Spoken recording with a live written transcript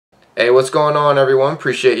Hey, what's going on everyone?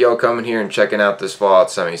 Appreciate y'all coming here and checking out this Fallout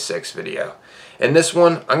 76 video. In this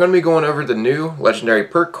one, I'm going to be going over the new legendary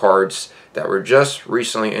perk cards that were just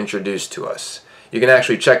recently introduced to us. You can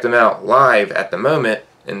actually check them out live at the moment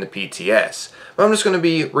in the PTS. But I'm just going to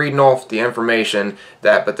be reading off the information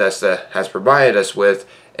that Bethesda has provided us with,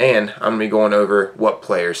 and I'm going to be going over what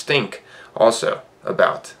players think also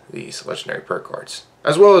about these legendary perk cards,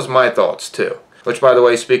 as well as my thoughts too. Which, by the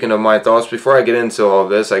way, speaking of my thoughts, before I get into all of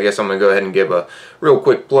this, I guess I'm going to go ahead and give a real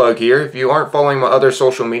quick plug here. If you aren't following my other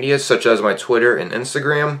social media, such as my Twitter and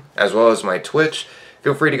Instagram, as well as my Twitch,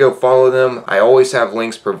 feel free to go follow them. I always have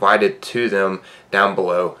links provided to them down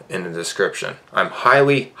below in the description. I'm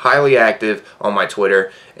highly active on my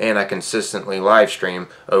Twitter, and I consistently live stream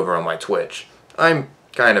over on my Twitch. I'm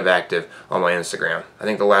kind of active on my Instagram. I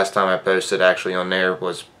think the last time I posted actually on there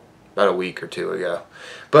was about a week or two ago.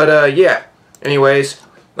 But yeah. Anyways,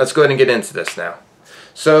 let's go ahead and get into this now.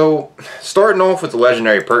 So, starting off with the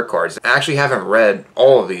legendary perk cards, I actually haven't read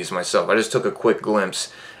all of these myself. I just took a quick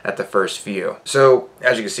glimpse at the first few. So,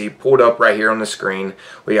 as you can see, pulled up right here on the screen,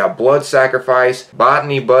 we got Blood Sacrifice,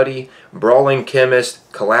 Botany Buddy, Brawling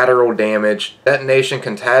Chemist, Collateral Damage, Detonation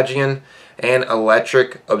Contagion, and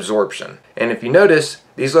Electric Absorption. And if you notice,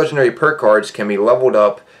 these legendary perk cards can be leveled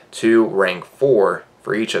up to rank 4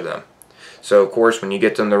 for each of them. So of course when you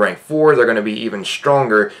get them to rank 4, they're going to be even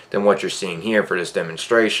stronger than what you're seeing here for this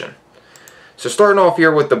demonstration. So starting off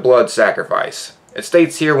here with the Blood Sacrifice. It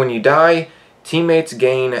states here, when you die, teammates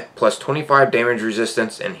gain plus 25 damage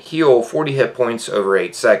resistance and heal 40 hit points over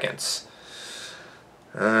 8 seconds.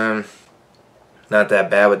 Not that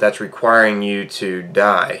bad, but that's requiring you to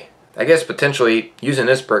die. I guess potentially using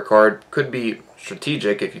this perk card could be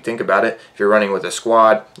strategic if you think about it. If you're running with a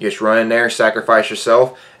squad, you just run in there, sacrifice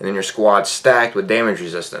yourself, and then your squad's stacked with damage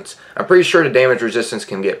resistance. I'm pretty sure the damage resistance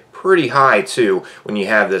can get pretty high too when you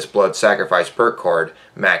have this Blood Sacrifice perk card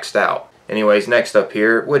maxed out. Anyways, next up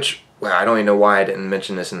here, which, well, I don't even know why I didn't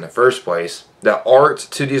mention this in the first place. The art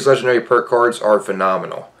to these legendary perk cards are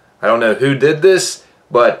phenomenal. I don't know who did this,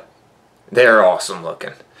 but they're awesome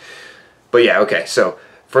looking. But yeah, okay, so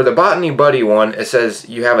for the Botany Buddy one, it says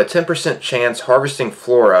you have a 10% chance harvesting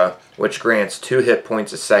flora, which grants 2 hit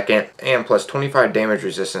points a second and plus 25 damage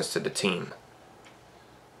resistance to the team.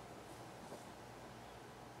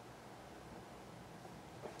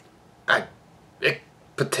 It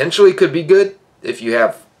potentially could be good if you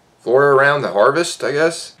have flora around to harvest, I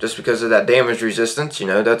guess. Just because of that damage resistance, you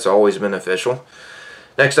know, that's always beneficial.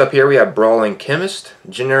 Next up here we have Brawling Chemist.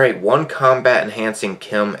 Generate 1 combat enhancing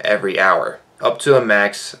chem every hour, up to a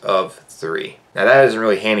max of 3. Now that isn't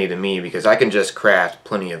really handy to me because I can just craft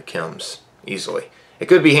plenty of chems easily. It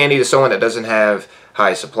could be handy to someone that doesn't have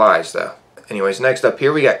high supplies though. Anyways, next up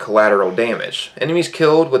here we got Collateral Damage. Enemies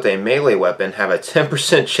killed with a melee weapon have a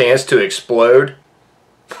 10% chance to explode.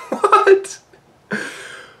 What?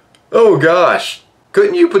 Oh gosh.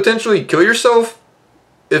 Couldn't you potentially kill yourself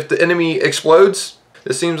if the enemy explodes?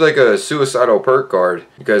 This seems like a suicidal perk card,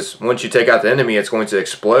 because once you take out the enemy, it's going to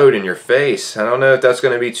explode in your face. I don't know if that's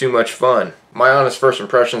going to be too much fun. My honest first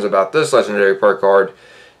impressions about this legendary perk card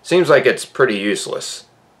seems like it's pretty useless.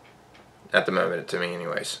 At the moment, to me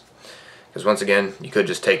anyways. Because once again, you could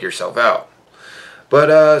just take yourself out.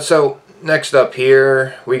 But, so, next up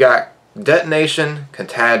here, we got Detonation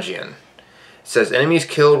Contagion. It says enemies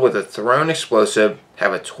killed with a thrown explosive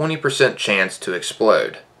have a 20% chance to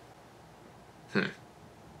explode.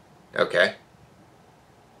 Okay.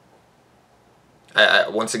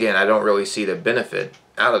 Once again, I don't really see the benefit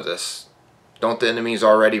out of this. Don't the enemies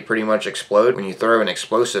already pretty much explode when you throw an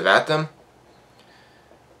explosive at them?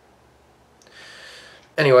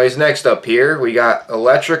 Anyways, next up here, we got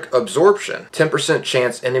Electric Absorption. 10%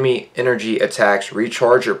 chance enemy energy attacks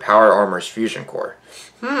recharge your power armor's fusion core.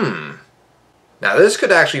 Now this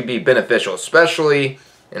could actually be beneficial, especially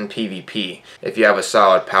in PvP, if you have a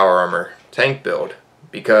solid power armor tank build.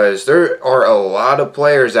 Because there are a lot of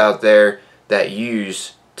players out there that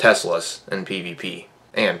use Teslas in PvP.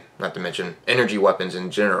 And, not to mention, energy weapons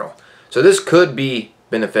in general. So this could be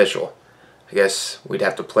beneficial. I guess we'd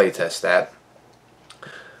have to play test that.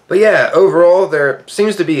 But yeah, overall, there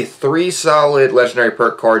seems to be 3 solid legendary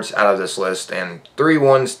perk cards out of this list. And 3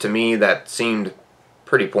 ones, to me, that seemed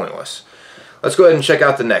pretty pointless. Let's go ahead and check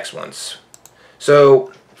out the next ones.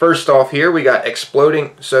 So, first off here, we got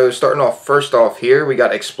Exploding. So starting off first off here, we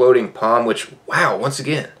got Exploding Palm, which, wow, once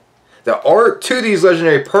again, the art to these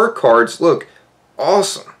legendary perk cards look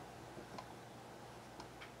awesome.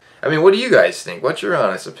 I mean, what do you guys think? What's your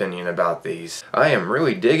honest opinion about these? I am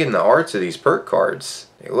really digging the art to these perk cards.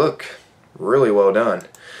 They look really well done.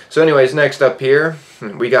 So anyways, next up here,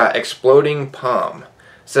 we got Exploding Palm.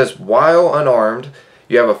 says while unarmed,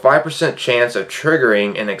 you have a 5% chance of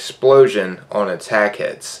triggering an explosion on attack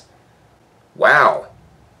hits. Wow.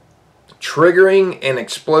 Triggering an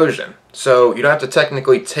explosion. So you don't have to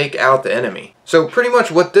technically take out the enemy. So pretty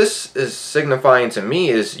much what this is signifying to me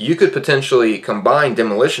is you could potentially combine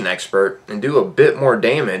Demolition Expert and do a bit more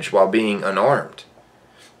damage while being unarmed.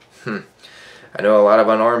 I know a lot of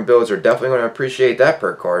unarmed builds are definitely going to appreciate that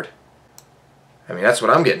perk card. I mean, that's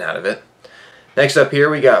what I'm getting out of it. Next up here,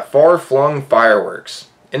 we got Far-Flung Fireworks.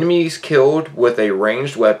 Enemies killed with a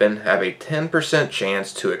ranged weapon have a 10%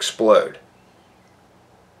 chance to explode.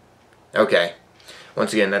 Okay,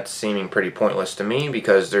 once again, that's seeming pretty pointless to me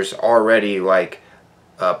because there's already like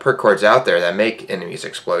perk cards out there that make enemies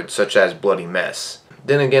explode, such as Bloody Mess.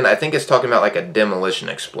 Then again, I think it's talking about like a demolition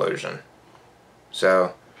explosion.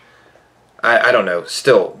 So, I don't know.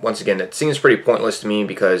 Still, once again, it seems pretty pointless to me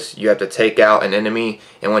because you have to take out an enemy,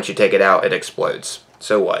 and once you take it out, it explodes.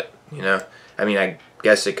 So what? You know? I mean, I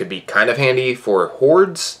guess it could be kind of handy for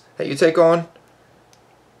hordes that you take on.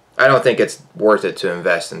 I don't think it's worth it to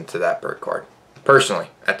invest into that perk card. Personally,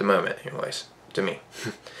 at the moment, anyways, to me.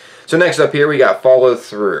 So next up here, we got Follow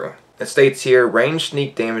Through. It states here, range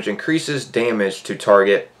sneak damage increases damage to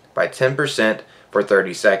target by 10% for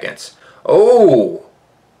 30 seconds. Oh!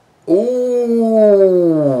 Ooh!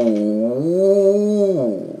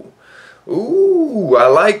 Ooh! I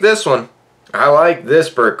like this one. I like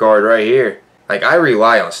this perk card right here. Like, I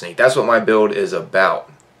rely on sneak. That's what my build is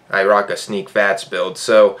about. I rock a sneak fats build,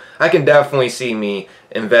 so I can definitely see me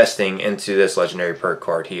investing into this legendary perk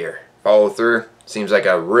card here. Follow Through seems like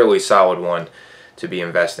a really solid one to be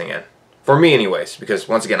investing in. For me anyways, because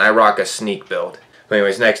once again, I rock a sneak build. But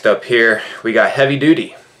anyways, next up here, we got Heavy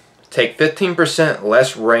Duty. Take 15%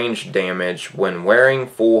 less range damage when wearing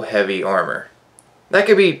full heavy armor. That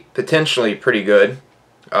could be potentially pretty good,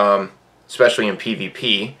 especially in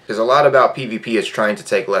PvP, because a lot about PvP is trying to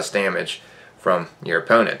take less damage from your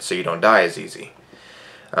opponent so you don't die as easy.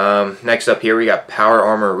 Next up here, we got Power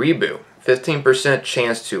Armor Reboot. 15%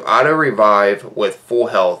 chance to auto-revive with full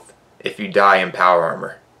health if you die in Power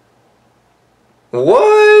Armor.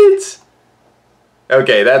 What?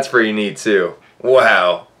 Okay, that's pretty neat too.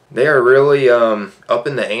 Wow. They are really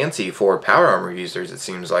upping the ante for Power Armor users, it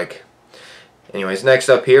seems like. Anyways, next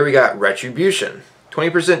up here we got Retribution.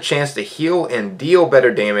 20% chance to heal and deal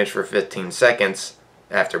better damage for 15 seconds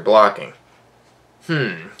after blocking.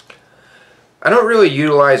 I don't really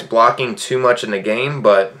utilize blocking too much in the game,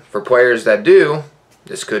 but for players that do,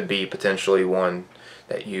 this could be potentially one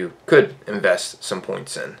that you could invest some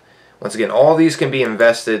points in. Once again, all these can be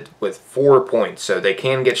invested with 4 points, so they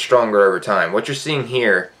can get stronger over time. What you're seeing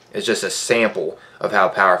here is just a sample of how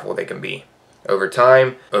powerful they can be. Over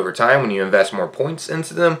time, when you invest more points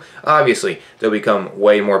into them, obviously they'll become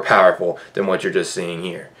way more powerful than what you're just seeing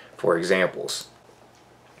here, for examples.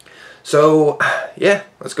 So, yeah,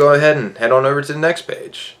 let's go ahead and head on over to the next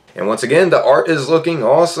page. And once again, the art is looking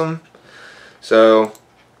awesome. So,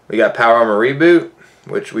 we got Power Armor Reboot,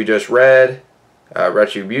 which we just read.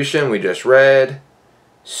 Retribution, we just read.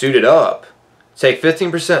 Suited Up. Take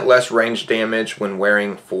 15% less range damage when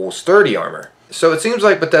wearing full sturdy armor. So it seems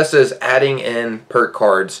like Bethesda is adding in perk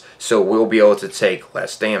cards so we'll be able to take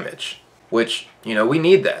less damage. Which, you know, we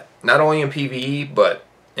need that. Not only in PvE, but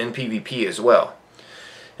in PvP as well.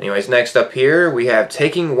 Anyways, next up here, we have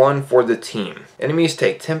Taking One for the Team. Enemies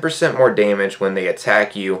take 10% more damage when they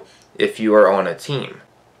attack you if you are on a team.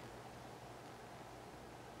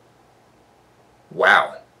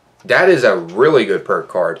 Wow. That is a really good perk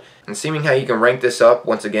card. And seeing how you can rank this up,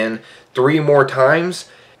 once again, 3 more times,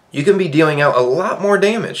 you can be dealing out a lot more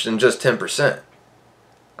damage than just 10%.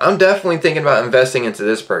 I'm definitely thinking about investing into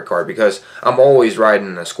this perk card because I'm always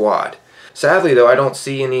riding a squad. Sadly though, I don't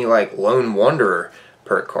see any like Lone Wanderer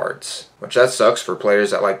perk cards, which that sucks for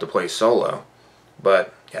players that like to play solo.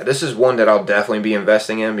 But yeah, this is one that I'll definitely be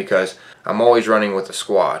investing in because I'm always running with a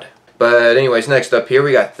squad. But anyways, next up here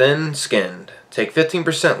we got Thin Skinned. Take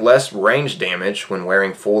 15% less range damage when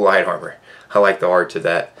wearing full light armor. I like the art to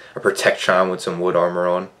that. A Protectron with some wood armor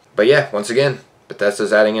on. But yeah, once again,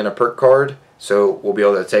 Bethesda's adding in a perk card, so we'll be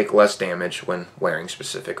able to take less damage when wearing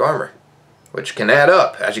specific armor. Which can add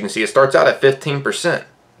up. As you can see, it starts out at 15%.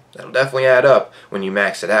 That'll definitely add up when you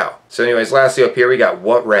max it out. So anyways, lastly up here we got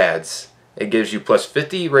What Rads. It gives you plus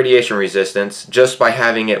 50 radiation resistance just by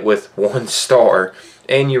having it with 1 star,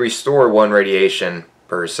 and you restore 1 radiation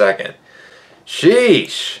per second.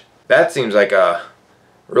 Sheesh! That seems like a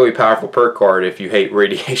really powerful perk card if you hate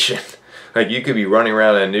radiation. Like, you could be running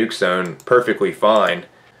around in a nuke zone perfectly fine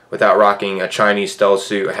without rocking a Chinese stealth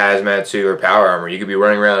suit, a hazmat suit, or power armor. You could be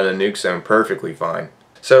running around in a nuke zone perfectly fine.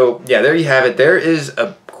 So yeah, there you have it. There is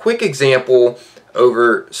a quick example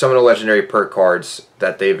over some of the legendary perk cards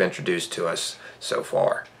that they've introduced to us so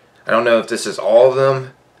far. I don't know if this is all of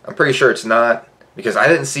them. I'm pretty sure it's not, because I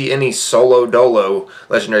didn't see any solo dolo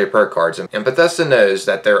legendary perk cards. And Bethesda knows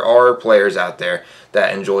that there are players out there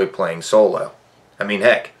that enjoy playing solo. I mean,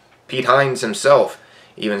 heck, Pete Hines himself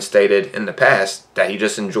even stated in the past that he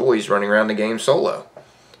just enjoys running around the game solo.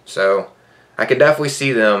 So I could definitely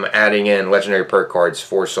see them adding in legendary perk cards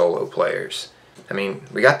for solo players. I mean,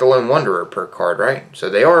 we got the Lone Wanderer perk card, right? So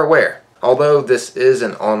they are aware. Although this is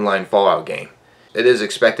an online Fallout game, it is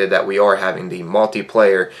expected that we are having the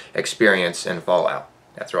multiplayer experience in Fallout.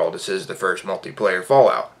 After all, this is the first multiplayer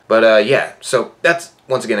Fallout. But yeah, so that's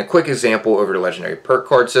once again a quick example over the legendary perk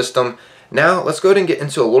card system. Now let's go ahead and get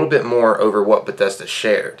into a little bit more over what Bethesda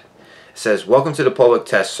shared. It says, welcome to the public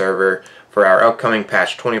test server for our upcoming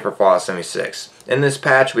patch 20 for Fallout 76. In this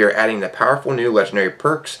patch, we are adding the powerful new legendary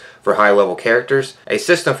perks for high-level characters, a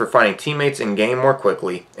system for finding teammates in-game more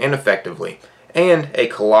quickly and effectively, and a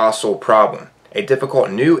colossal problem, a difficult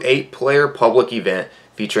new 8-player public event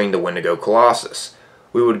featuring the Wendigo Colossus.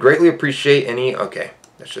 We would greatly appreciate any... Okay,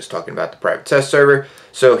 that's just talking about the private test server.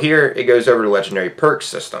 So here it goes over the legendary perks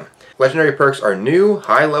system. Legendary perks are new,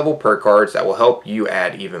 high-level perk cards that will help you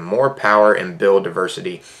add even more power and build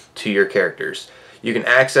diversity to your characters. You can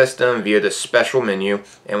access them via the special menu,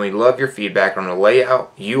 and we love your feedback on the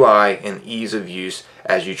layout, UI, and ease of use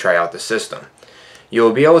as you try out the system. You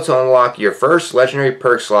will be able to unlock your first legendary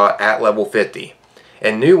perk slot at level 50,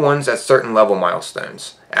 and new ones at certain level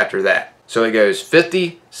milestones after that. So it goes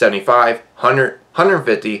 50, 75, 100,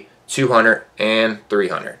 150, 200, and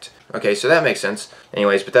 300. Okay, so that makes sense.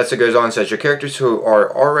 Anyways, Bethesda goes on and says your characters who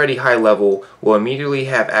are already high level will immediately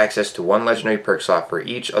have access to one legendary perk slot for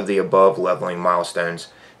each of the above leveling milestones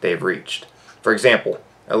they've reached. For example,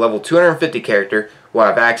 a level 250 character will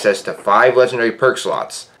have access to 5 legendary perk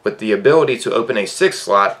slots, with the ability to open a 6th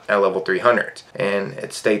slot at level 300. And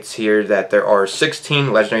it states here that there are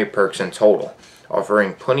 16 legendary perks in total,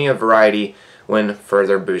 offering plenty of variety when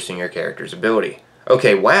further boosting your character's ability.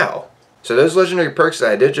 Okay, wow. So those legendary perks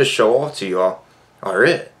that I did just show off to y'all are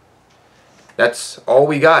it. That's all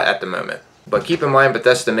we got at the moment. But keep in mind,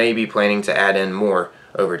 Bethesda may be planning to add in more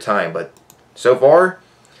over time. But so far,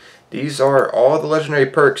 these are all the legendary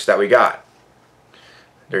perks that we got.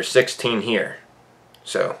 There's 16 here.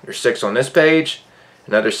 So there's 6 on this page,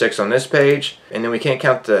 another 6 on this page, and then we can't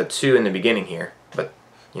count the 2 in the beginning here. But,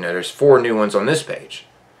 you know, there's 4 new ones on this page.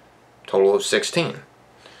 Total of 16.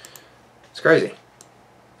 It's crazy.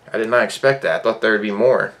 I did not expect that. I thought there would be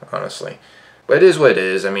more, honestly. But it is what it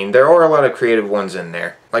is. I mean, there are a lot of creative ones in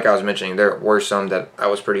there. Like I was mentioning, there were some that I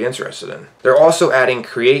was pretty interested in. They're also adding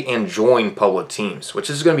create and join public teams, which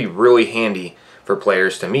is going to be really handy for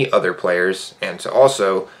players to meet other players and to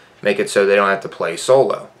also make it so they don't have to play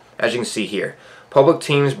solo. As you can see here, public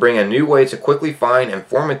teams bring a new way to quickly find and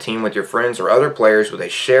form a team with your friends or other players with a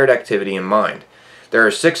shared activity in mind. There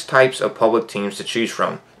are 6 types of public teams to choose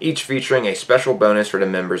from, each featuring a special bonus for the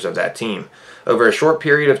members of that team. Over a short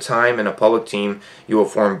period of time in a public team, you will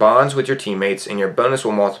form bonds with your teammates, and your bonus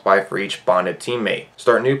will multiply for each bonded teammate.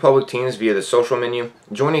 Start new public teams via the social menu,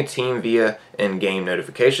 join a team via in-game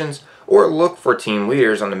notifications, or look for team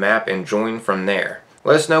leaders on the map and join from there.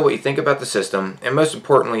 Let us know what you think about the system, and most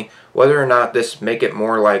importantly, whether or not this make it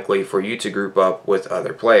more likely for you to group up with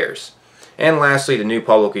other players. And lastly, the new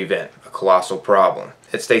public event, a colossal problem.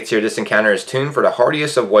 It states here this encounter is tuned for the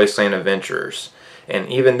hardiest of wasteland adventurers, and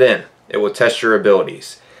even then, it will test your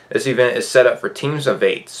abilities. This event is set up for teams of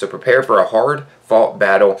 8, so prepare for a hard-fought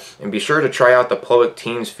battle, and be sure to try out the public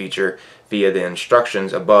teams feature via the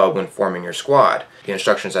instructions above when forming your squad, the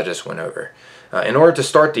instructions I just went over. In order to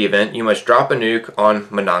start the event, you must drop a nuke on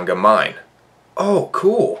Monongah Mine. Oh,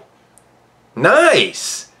 cool.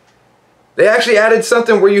 Nice! They actually added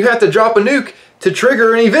something where you have to drop a nuke to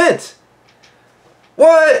trigger an event.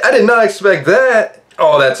 What? I did not expect that.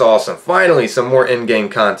 Oh, that's awesome. Finally, some more in-game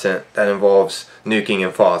content that involves nuking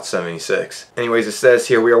in Fallout 76. Anyways, it says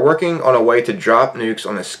here, we are working on a way to drop nukes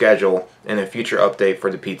on a schedule in a future update for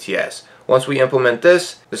the PTS. Once we implement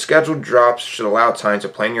this, the scheduled drops should allow time to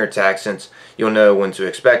plan your attacks since you'll know when to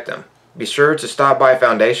expect them. Be sure to stop by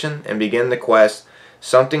Foundation and begin the quest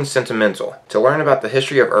Something Sentimental to learn about the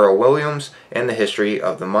history of Earl Williams and the history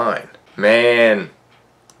of the mine. Man,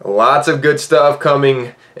 lots of good stuff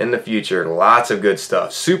coming in the future. Lots of good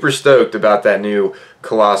stuff. Super stoked about that new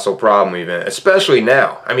Colossal Problem event, especially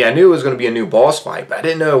now. I mean, I knew it was going to be a new boss fight, but I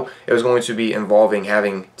didn't know it was going to be involving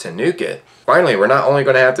having to nuke it. Finally, we're not only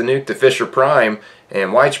going to have to nuke the Fisher Prime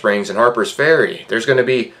and White Springs and Harper's Ferry. There's going to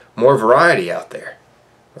be more variety out there.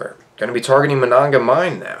 Or Gonna be targeting Monanga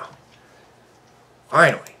Mine now.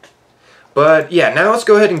 Finally. But yeah, now let's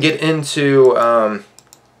go ahead and get into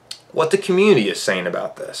what the community is saying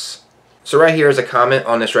about this. So right here is a comment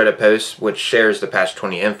on this Reddit post which shares the patch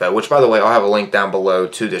 20 info, which by the way I'll have a link down below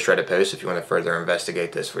to this Reddit post if you want to further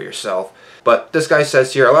investigate this for yourself. But this guy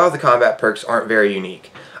says here, a lot of the combat perks aren't very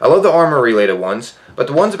unique. I love the armor related ones, but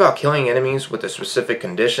the ones about killing enemies with a specific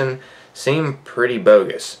condition seem pretty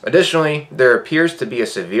bogus. Additionally, there appears to be a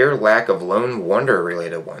severe lack of Lone Wonder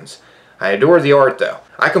related ones. I adore the art though.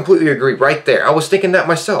 I completely agree right there. I was thinking that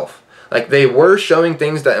myself. Like, they were showing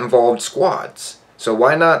things that involved squads. So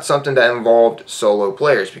why not something that involved solo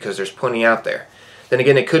players? Because there's plenty out there. Then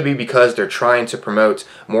again, it could be because they're trying to promote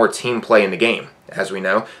more team play in the game. As we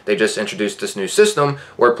know, they just introduced this new system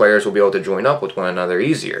where players will be able to join up with one another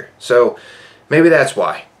easier. So maybe that's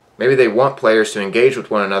why. Maybe they want players to engage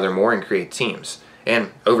with one another more and create teams.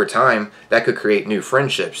 And over time, that could create new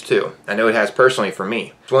friendships too. I know it has personally for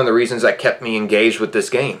me. It's one of the reasons that kept me engaged with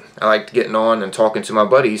this game. I liked getting on and talking to my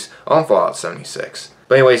buddies on Fallout 76.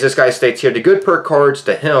 But anyways, this guy states here, the good perk cards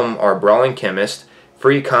to him are Brawling Chemist,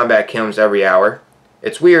 free combat chems every hour.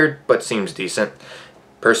 It's weird, but seems decent.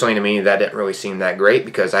 Personally to me, that didn't really seem that great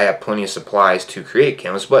because I have plenty of supplies to create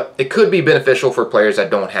chems, but it could be beneficial for players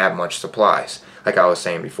that don't have much supplies, like I was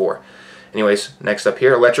saying before. Anyways, next up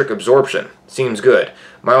here, Electric Absorption. Seems good.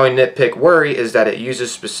 My only nitpick worry is that it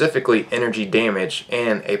uses specifically energy damage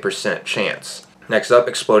and a % chance. Next up,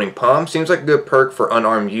 Exploding Palm. Seems like a good perk for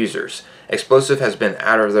unarmed users. Explosive has been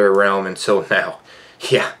out of their realm until now.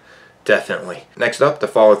 Yeah, definitely. Next up, the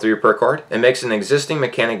Follow Through perk card. It makes an existing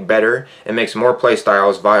mechanic better and makes more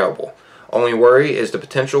playstyles viable. Only worry is the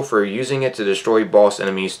potential for using it to destroy boss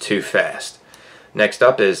enemies too fast. Next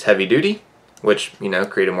up is Heavy Duty, which, you know,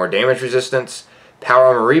 created more damage resistance. Power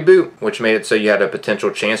Armor Reboot, which made it so you had a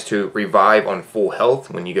potential chance to revive on full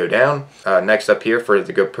health when you go down. Next up here for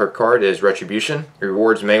the good perk card is Retribution.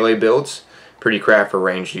 Rewards melee builds. Pretty crap for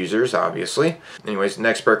ranged users, obviously. Anyways,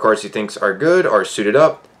 next perk cards he thinks are good are Suited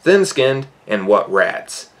Up, Thin Skinned, and What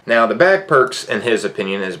Rats. Now, the bad perks, in his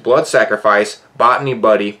opinion, is Blood Sacrifice, Botany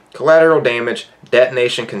Buddy, Collateral Damage,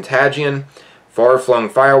 Detonation Contagion, Far-Flung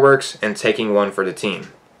Fireworks, and Taking One for the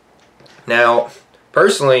Team. Now,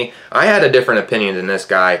 personally, I had a different opinion than this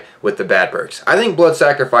guy with the bad perks. I think Blood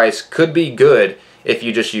Sacrifice could be good if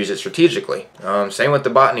you just use it strategically. Same with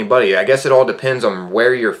the Botany Buddy. I guess it all depends on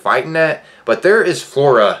where you're fighting at, but there is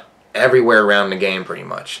flora everywhere around the game pretty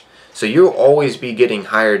much. So you'll always be getting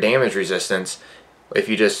higher damage resistance if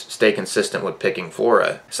you just stay consistent with picking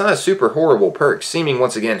flora. It's not a super horrible perk, seeming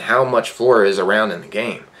once again how much flora is around in the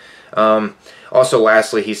game. Also,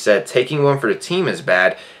 lastly, he said Taking One for the Team is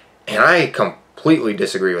bad, and I completely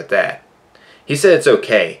disagree with that. He said it's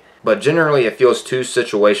okay, but generally it feels too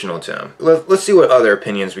situational to him. Let's see what other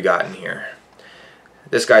opinions we got in here.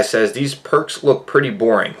 This guy says, these perks look pretty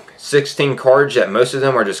boring. 16 cards, yet most of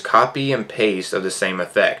them are just copy and paste of the same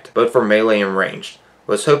effect, both for melee and ranged.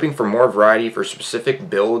 Was hoping for more variety for specific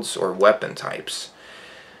builds or weapon types.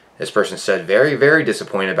 This person said, very, very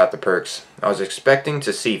disappointed about the perks. I was expecting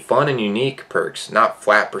to see fun and unique perks, not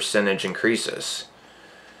flat percentage increases.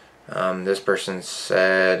 This person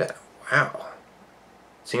said, wow.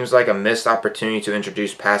 Seems like a missed opportunity to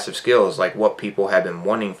introduce passive skills like what people have been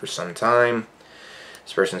wanting for some time.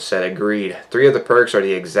 This person said, agreed. 3 of the perks are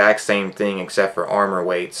the exact same thing except for armor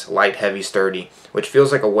weights, light, heavy, sturdy, which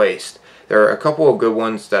feels like a waste. There are a couple of good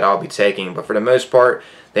ones that I'll be taking, but for the most part,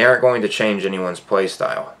 they aren't going to change anyone's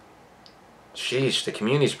playstyle. Sheesh, the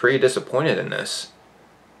community's pretty disappointed in this.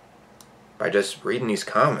 By just reading these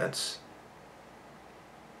comments.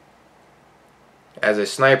 As a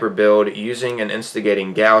sniper build, using an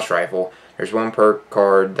instigating Gauss rifle, there's one perk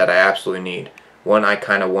card that I absolutely need. One I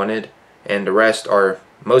kinda wanted, and the rest are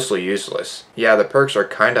mostly useless. Yeah, the perks are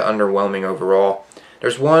kinda underwhelming overall.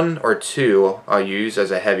 There's 1 or 2 I'll use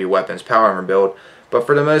as a heavy weapons power armor build, but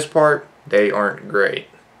for the most part, they aren't great.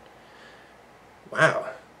 Wow.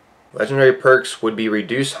 Legendary perks would be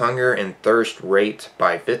reduce hunger and thirst rate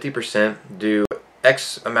by 50%, do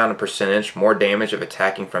X amount of percentage more damage if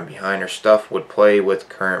attacking from behind, or stuff would play with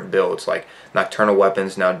current builds like nocturnal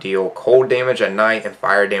weapons now deal cold damage at night and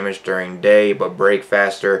fire damage during day but break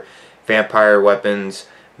faster. Vampire weapons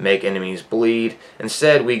make enemies bleed.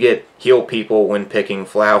 Instead we get heal people when picking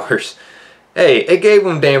flowers. Hey, it gave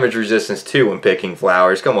them damage resistance too when picking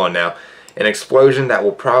flowers, come on now. An explosion that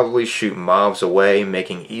will probably shoot mobs away,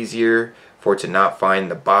 making easier for it to not find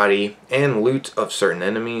the body and loot of certain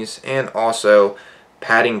enemies, and also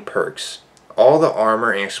padding perks. All the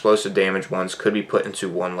armor and explosive damage ones could be put into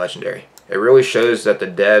one legendary. It really shows that the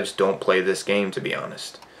devs don't play this game, to be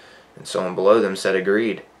honest. And someone below them said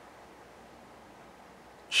agreed.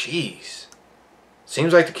 Jeez.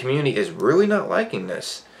 Seems like the community is really not liking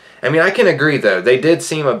this. I mean, I can agree though, they did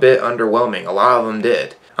seem a bit underwhelming. A lot of them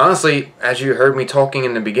did. Honestly, as you heard me talking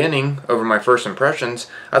in the beginning over my first impressions,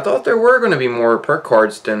 I thought there were going to be more perk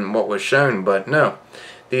cards than what was shown, but no.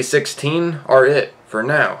 These 16 are it for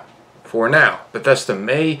now. For now. Bethesda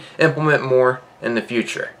may implement more in the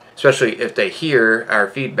future, especially if they hear our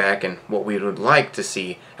feedback and what we would like to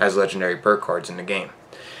see as legendary perk cards in the game.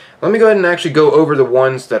 Let me go ahead and actually go over the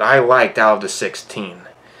ones that I liked out of the 16.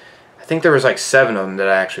 I think there was like 7 of them that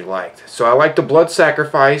I actually liked. So I liked the Blood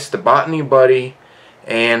Sacrifice, the Botany Buddy,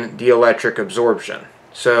 and the Electric Absorption.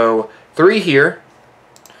 So 3 here.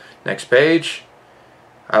 Next page.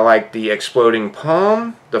 I like the Exploding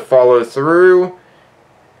Palm, the Follow Through,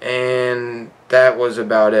 and that was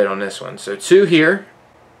about it on this one. So 2 here.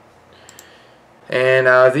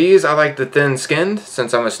 And these, I like the Thin Skinned.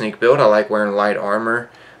 Since I'm a sneak build, I like wearing light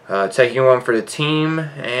armor. Taking one for the team,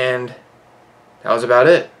 and that was about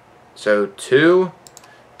it. So 2,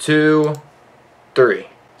 2, 3.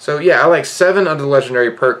 So yeah, I like 7 of the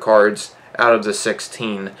legendary perk cards out of the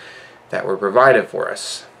 16 that were provided for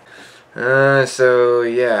us. So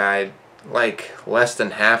yeah, I like less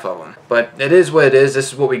than half of them. But it is what it is.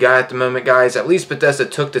 This is what we got at the moment, guys. At least Bethesda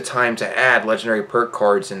took the time to add legendary perk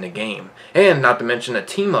cards in the game. And not to mention a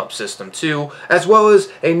team-up system too, as well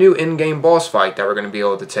as a new in-game boss fight that we're going to be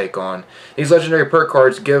able to take on. These legendary perk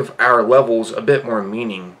cards give our levels a bit more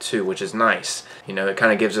meaning too, which is nice. You know, it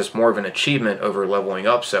kind of gives us more of an achievement over leveling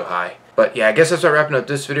up so high. But yeah, I guess that's wrapping up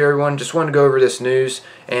this video, everyone. Just wanted to go over this news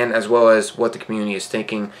and as well as what the community is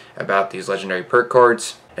thinking about these legendary perk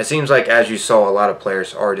cards. It seems like, as you saw, a lot of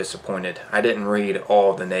players are disappointed. I didn't read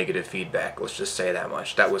all the negative feedback, let's just say that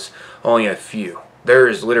much. That was only a few. There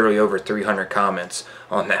is literally over 300 comments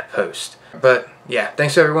on that post. But yeah,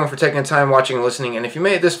 thanks everyone for taking the time watching and listening. And if you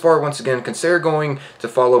made it this far, once again, consider going to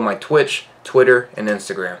follow my Twitch, Twitter, and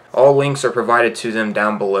Instagram. All links are provided to them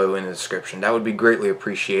down below in the description. That would be greatly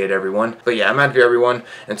appreciated, everyone. But yeah, I'm out of here, everyone.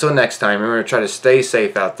 Until next time, remember to try to stay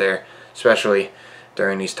safe out there, especially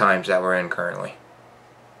during these times that we're in currently.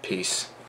 Peace.